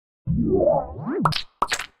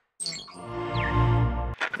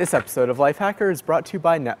This episode of Lifehacker is brought to you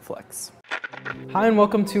by Netflix. Hi and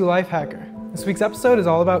welcome to Lifehacker. This week's episode is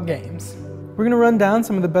all about games. We're going to run down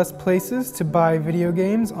some of the best places to buy video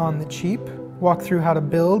games on the cheap, walk through how to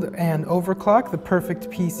build and overclock the perfect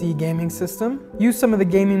PC gaming system, use some of the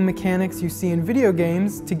gaming mechanics you see in video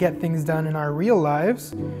games to get things done in our real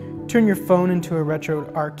lives, turn your phone into a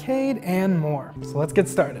retro arcade, and more. So let's get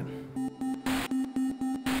started.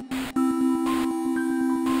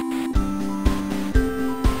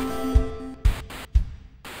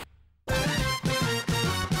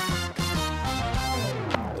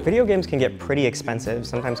 Video games can get pretty expensive,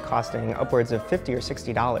 sometimes costing upwards of $50 or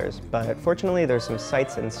 $60, but fortunately there's some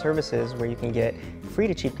sites and services where you can get free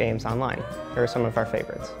to cheap games online. Here are some of our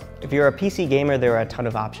favorites. If you're a PC gamer, there are a ton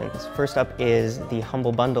of options. First up is the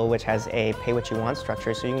Humble Bundle, which has a pay-what-you-want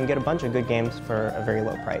structure, so you can get a bunch of good games for a very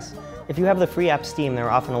low price. If you have the free app Steam, there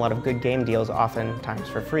are often a lot of good game deals, oftentimes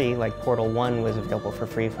for free, like Portal 1 was available for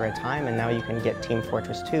free for a time, and now you can get Team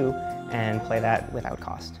Fortress 2 and play that without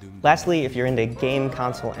cost. Lastly, if you're into game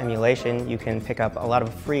console emulation, you can pick up a lot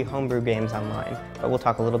of free homebrew games online, but we'll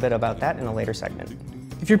talk a little bit about that in a later segment.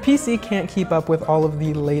 If your PC can't keep up with all of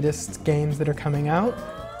the latest games that are coming out,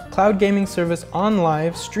 cloud gaming service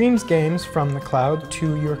OnLive streams games from the cloud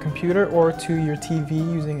to your computer or to your TV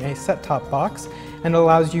using a set-top box and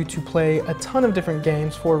allows you to play a ton of different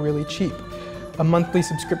games for really cheap. A monthly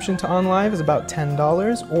subscription to OnLive is about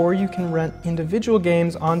 $10, or you can rent individual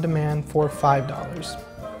games on demand for $5.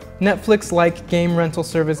 Netflix-like game rental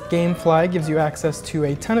service Gameify gives you access to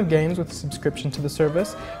a ton of games with a subscription to the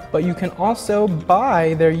service, but you can also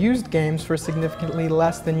buy their used games for significantly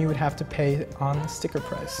less than you would have to pay on the sticker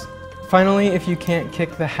price. Finally, if you can't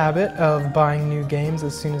kick the habit of buying new games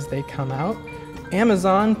as soon as they come out,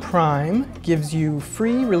 Amazon Prime gives you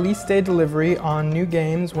free release day delivery on new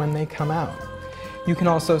games when they come out. You can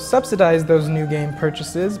also subsidize those new game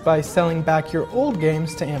purchases by selling back your old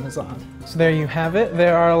games to Amazon. So there you have it.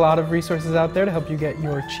 There are a lot of resources out there to help you get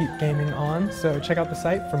your cheap gaming on, so check out the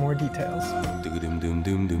site for more details.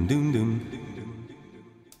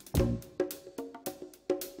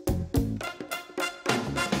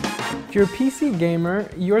 If you're a PC gamer,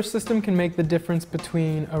 your system can make the difference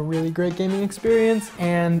between a really great gaming experience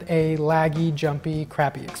and a laggy, jumpy,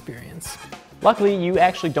 crappy experience. Luckily, you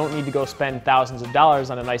actually don't need to go spend thousands of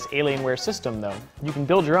dollars on a nice Alienware system, though. You can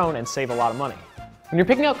build your own and save a lot of money. When you're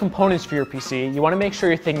picking out components for your PC, you want to make sure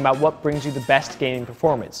you're thinking about what brings you the best gaming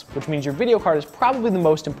performance, which means your video card is probably the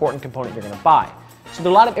most important component you're going to buy. So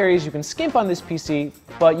there are a lot of areas you can skimp on this PC,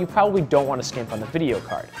 but you probably don't want to skimp on the video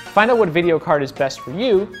card. To find out what video card is best for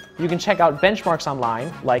you, you can check out benchmarks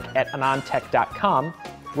online, like at anontech.com,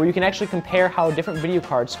 where you can actually compare how different video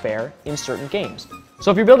cards fare in certain games. So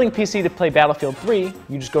if you're building a PC to play Battlefield 3,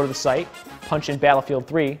 you just go to the site, punch in Battlefield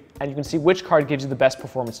 3, and you can see which card gives you the best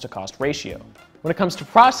performance to cost ratio. When it comes to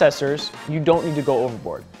processors, you don't need to go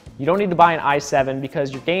overboard. You don't need to buy an i7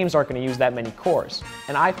 because your games aren't going to use that many cores.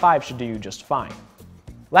 An i5 should do you just fine.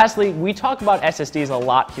 Lastly, we talk about SSDs a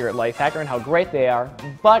lot here at Lifehacker and how great they are,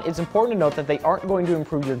 but it's important to note that they aren't going to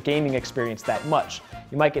improve your gaming experience that much.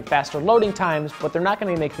 You might get faster loading times, but they're not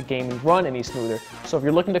going to make the gaming run any smoother, so if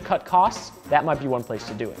you're looking to cut costs, that might be one place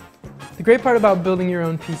to do it. The great part about building your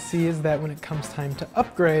own PC is that when it comes time to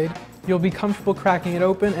upgrade, you'll be comfortable cracking it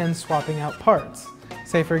open and swapping out parts.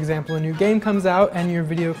 Say for example, a new game comes out and your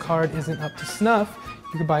video card isn't up to snuff,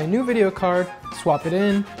 you can buy a new video card, swap it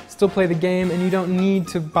in, still play the game, and you don't need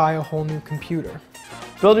to buy a whole new computer.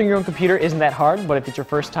 Building your own computer isn't that hard, but if it's your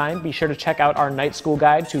first time, be sure to check out our night school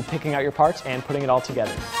guide to picking out your parts and putting it all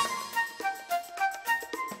together.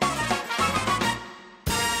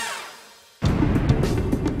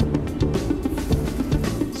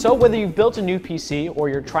 So whether you've built a new PC or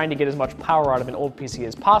you're trying to get as much power out of an old PC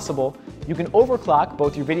as possible, you can overclock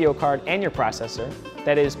both your video card and your processor,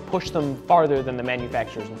 that is, push them farther than the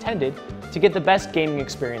manufacturers intended, to get the best gaming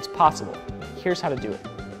experience possible. Here's how to do it.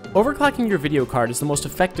 Overclocking your video card is the most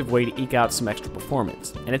effective way to eke out some extra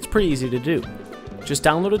performance, and it's pretty easy to do. Just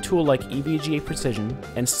download a tool like EVGA Precision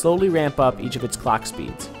and slowly ramp up each of its clock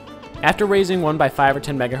speeds. After raising one by 5 or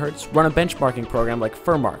 10 MHz, run a benchmarking program like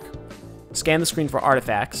FurMark. Scan the screen for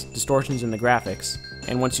artifacts, distortions in the graphics,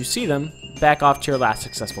 and once you see them, back off to your last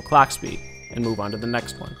successful clock speed, and move on to the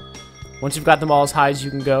next one. Once you've got them all as high as you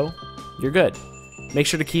can go, you're good. Make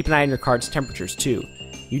sure to keep an eye on your card's temperatures too.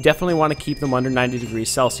 You definitely want to keep them under 90 degrees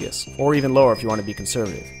Celsius, or even lower if you want to be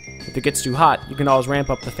conservative. If it gets too hot, you can always ramp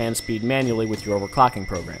up the fan speed manually with your overclocking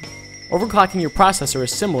program. Overclocking your processor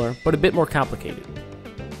is similar, but a bit more complicated.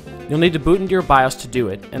 You'll need to boot into your BIOS to do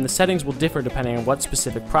it, and the settings will differ depending on what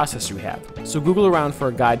specific processor you have, so Google around for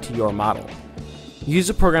a guide to your model. Use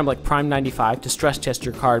a program like Prime95 to stress test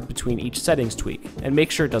your card between each settings tweak, and make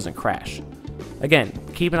sure it doesn't crash. Again,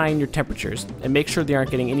 keep an eye on your temperatures, and make sure they aren't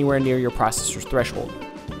getting anywhere near your processor's threshold.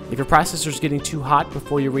 If your processor is getting too hot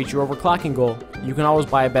before you reach your overclocking goal, you can always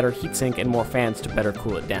buy a better heatsink and more fans to better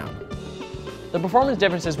cool it down. The performance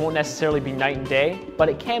differences won't necessarily be night and day, but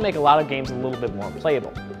it can make a lot of games a little bit more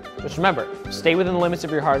playable. Just remember, stay within the limits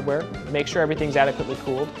of your hardware, make sure everything's adequately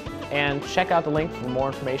cooled, and check out the link for more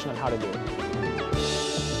information on how to do it.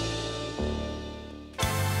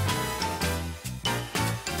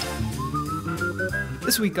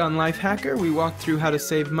 This week on Lifehacker, we walk through how to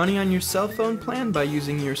save money on your cell phone plan by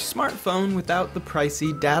using your smartphone without the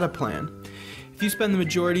pricey data plan. If you spend the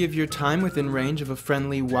majority of your time within range of a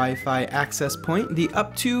friendly Wi-Fi access point, the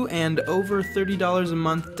up to and over $30 a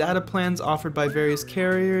month data plans offered by various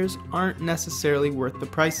carriers aren't necessarily worth the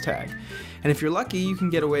price tag. And if you're lucky, you can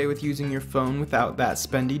get away with using your phone without that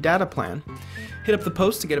spendy data plan. Hit up the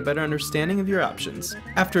post to get a better understanding of your options.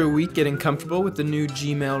 After a week getting comfortable with the new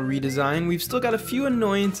Gmail redesign, we've still got a few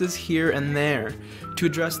annoyances here and there. To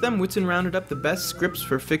address them, Whitson rounded up the best scripts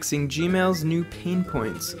for fixing Gmail's new pain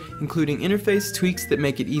points, including interface tweaks that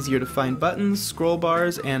make it easier to find buttons, scroll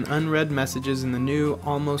bars, and unread messages in the new,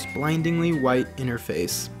 almost blindingly white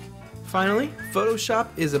interface. Finally, Photoshop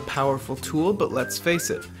is a powerful tool, but let's face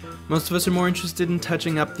it, most of us are more interested in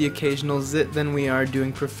touching up the occasional zit than we are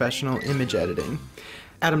doing professional image editing.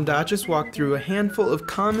 Adam Dotchis walked through a handful of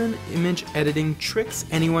common image editing tricks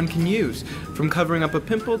anyone can use, from covering up a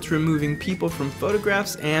pimple to removing people from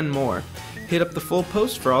photographs and more. Hit up the full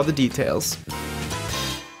post for all the details.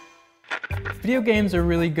 Video games are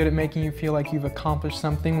really good at making you feel like you've accomplished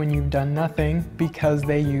something when you've done nothing because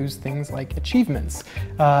they use things like achievements.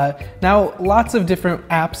 Now, lots of different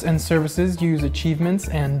apps and services use achievements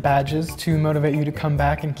and badges to motivate you to come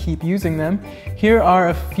back and keep using them. Here are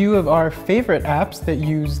a few of our favorite apps that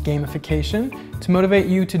use gamification to motivate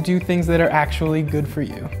you to do things that are actually good for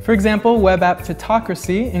you. For example, web app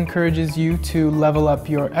Fitocracy encourages you to level up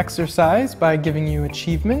your exercise by giving you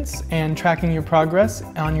achievements and tracking your progress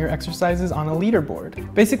on your exercises on a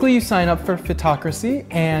leaderboard. Basically, you sign up for Fitocracy,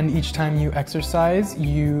 and each time you exercise,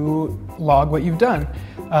 you log what you've done.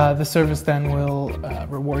 The service then will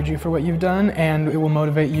reward you for what you've done, and it will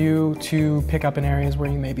motivate you to pick up in areas where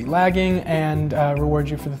you may be lagging and reward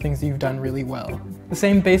you for the things that you've done really well. The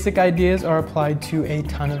same basic ideas are applied to a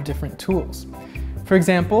ton of different tools. For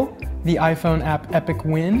example, the iPhone app Epic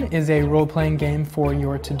Win is a role-playing game for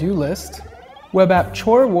your to-do list. Web app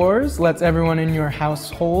Chore Wars lets everyone in your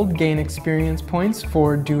household gain experience points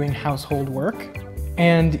for doing household work.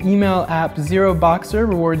 And email app Zero Boxer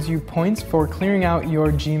rewards you points for clearing out your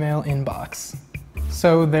Gmail inbox.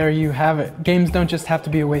 So there you have it. Games don't just have to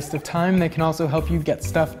be a waste of time, they can also help you get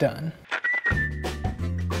stuff done.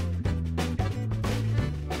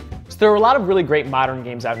 There are a lot of really great modern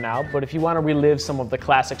games out now, but if you want to relive some of the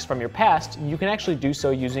classics from your past, you can actually do so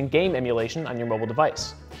using game emulation on your mobile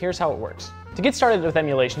device. Here's how it works. To get started with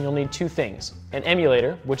emulation, you'll need two things: an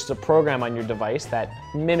emulator, which is a program on your device that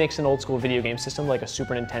mimics an old school video game system like a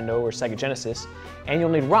Super Nintendo or Sega Genesis, and you'll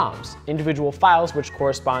need ROMs, individual files which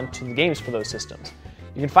correspond to the games for those systems.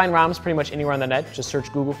 You can find ROMs pretty much anywhere on the net. Just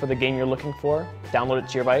search Google for the game you're looking for, download it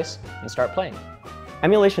to your device, and start playing.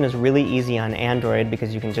 Emulation is really easy on Android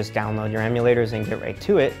because you can just download your emulators and get right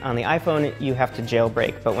to it. On the iPhone, you have to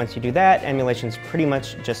jailbreak, but once you do that, emulation is pretty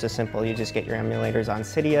much just as simple. You just get your emulators on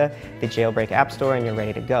Cydia, the jailbreak app store, and you're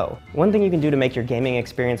ready to go. One thing you can do to make your gaming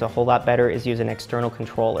experience a whole lot better is use an external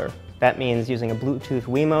controller. That means using a Bluetooth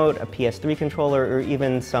Wiimote, a PS3 controller, or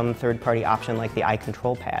even some third-party option like the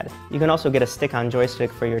iControl pad. You can also get a stick-on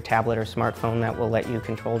joystick for your tablet or smartphone that will let you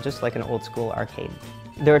control just like an old-school arcade.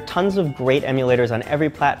 There are tons of great emulators on every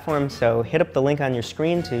platform, so hit up the link on your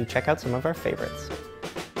screen to check out some of our favorites.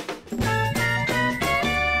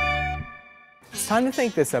 It's time to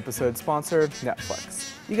thank this episode's sponsor, Netflix.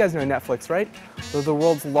 You guys know Netflix, right? They're the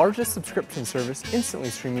world's largest subscription service, instantly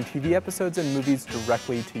streaming TV episodes and movies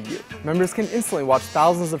directly to you. Members can instantly watch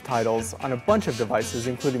thousands of titles on a bunch of devices,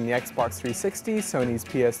 including the Xbox 360, Sony's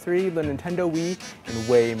PS3, the Nintendo Wii, and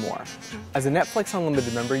way more. As a Netflix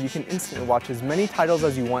Unlimited member, you can instantly watch as many titles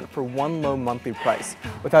as you want for one low monthly price,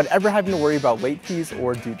 without ever having to worry about late fees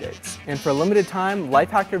or due dates. And for a limited time,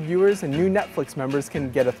 Lifehacker viewers and new Netflix members can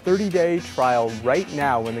get a 30-day trial right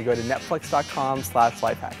now when they go to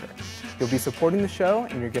netflix.com/lifehacker. You'll be supporting the show,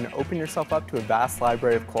 and you're going to open yourself up to a vast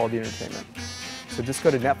library of quality entertainment. So just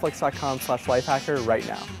go to netflix.com/lifehacker right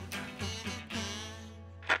now.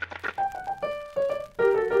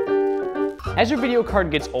 As your video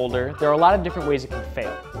card gets older, there are a lot of different ways it can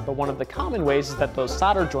fail, but one of the common ways is that those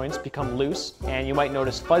solder joints become loose and you might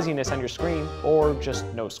notice fuzziness on your screen or just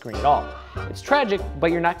no screen at all. It's tragic,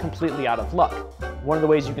 but you're not completely out of luck. One of the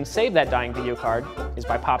ways you can save that dying video card is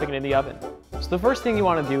by popping it in the oven. So the first thing you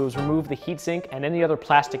want to do is remove the heatsink and any other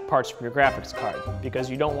plastic parts from your graphics card, because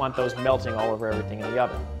you don't want those melting all over everything in the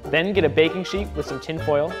oven. Then get a baking sheet with some tin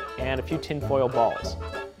foil and a few tin foil balls.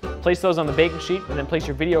 Place those on the baking sheet and then place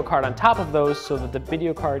your video card on top of those so that the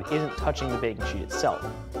video card isn't touching the baking sheet itself.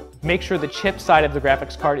 Make sure the chip side of the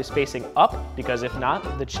graphics card is facing up, because if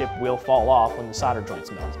not, the chip will fall off when the solder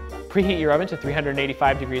joints melt. Preheat your oven to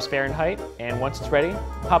 385 degrees Fahrenheit, and once it's ready,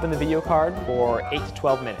 pop in the video card for 8 to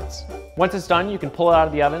 12 minutes. Once it's done, you can pull it out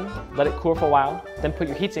of the oven, let it cool for a while, then put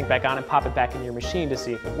your heatsink back on and pop it back in your machine to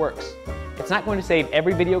see if it works. It's not going to save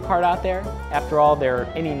every video card out there. After all, there are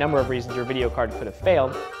any number of reasons your video card could have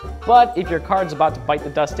failed, but if your card's about to bite the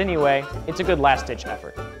dust anyway, it's a good last-ditch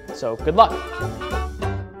effort. So good luck!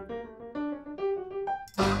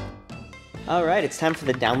 Alright, it's time for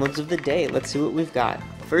the downloads of the day. Let's see what we've got.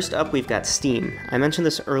 First up, we've got Steam. I mentioned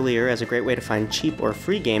this earlier as a great way to find cheap or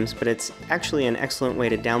free games, but it's actually an excellent way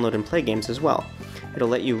to download and play games as well. It'll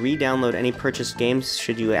let you re-download any purchased games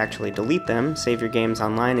should you actually delete them, save your games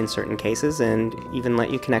online in certain cases, and even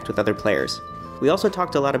let you connect with other players. We also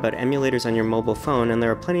talked a lot about emulators on your mobile phone, and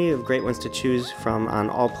there are plenty of great ones to choose from on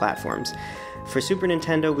all platforms. For Super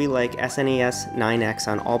Nintendo, we like SNES 9X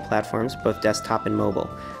on all platforms, both desktop and mobile.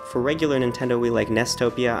 For regular Nintendo, we like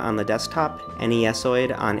Nestopia on the desktop,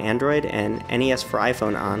 NESoid on Android, and NES for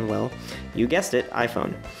iPhone on, well, you guessed it,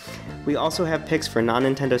 iPhone. We also have picks for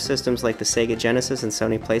non-Nintendo systems like the Sega Genesis and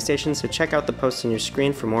Sony PlayStation, so check out the posts on your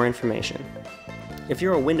screen for more information. If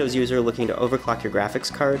you're a Windows user looking to overclock your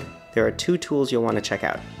graphics card, there are two tools you'll want to check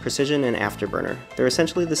out, Precision and Afterburner. They're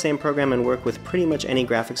essentially the same program and work with pretty much any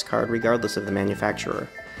graphics card regardless of the manufacturer.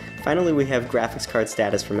 Finally, we have graphics card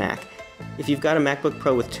status for Mac. If you've got a MacBook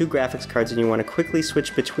Pro with two graphics cards and you want to quickly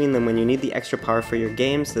switch between them when you need the extra power for your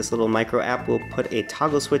games, this little micro app will put a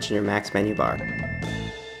toggle switch in your Mac's menu bar.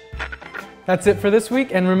 That's it for this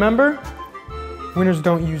week, and remember, winners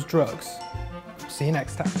don't use drugs. See you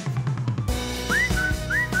next time.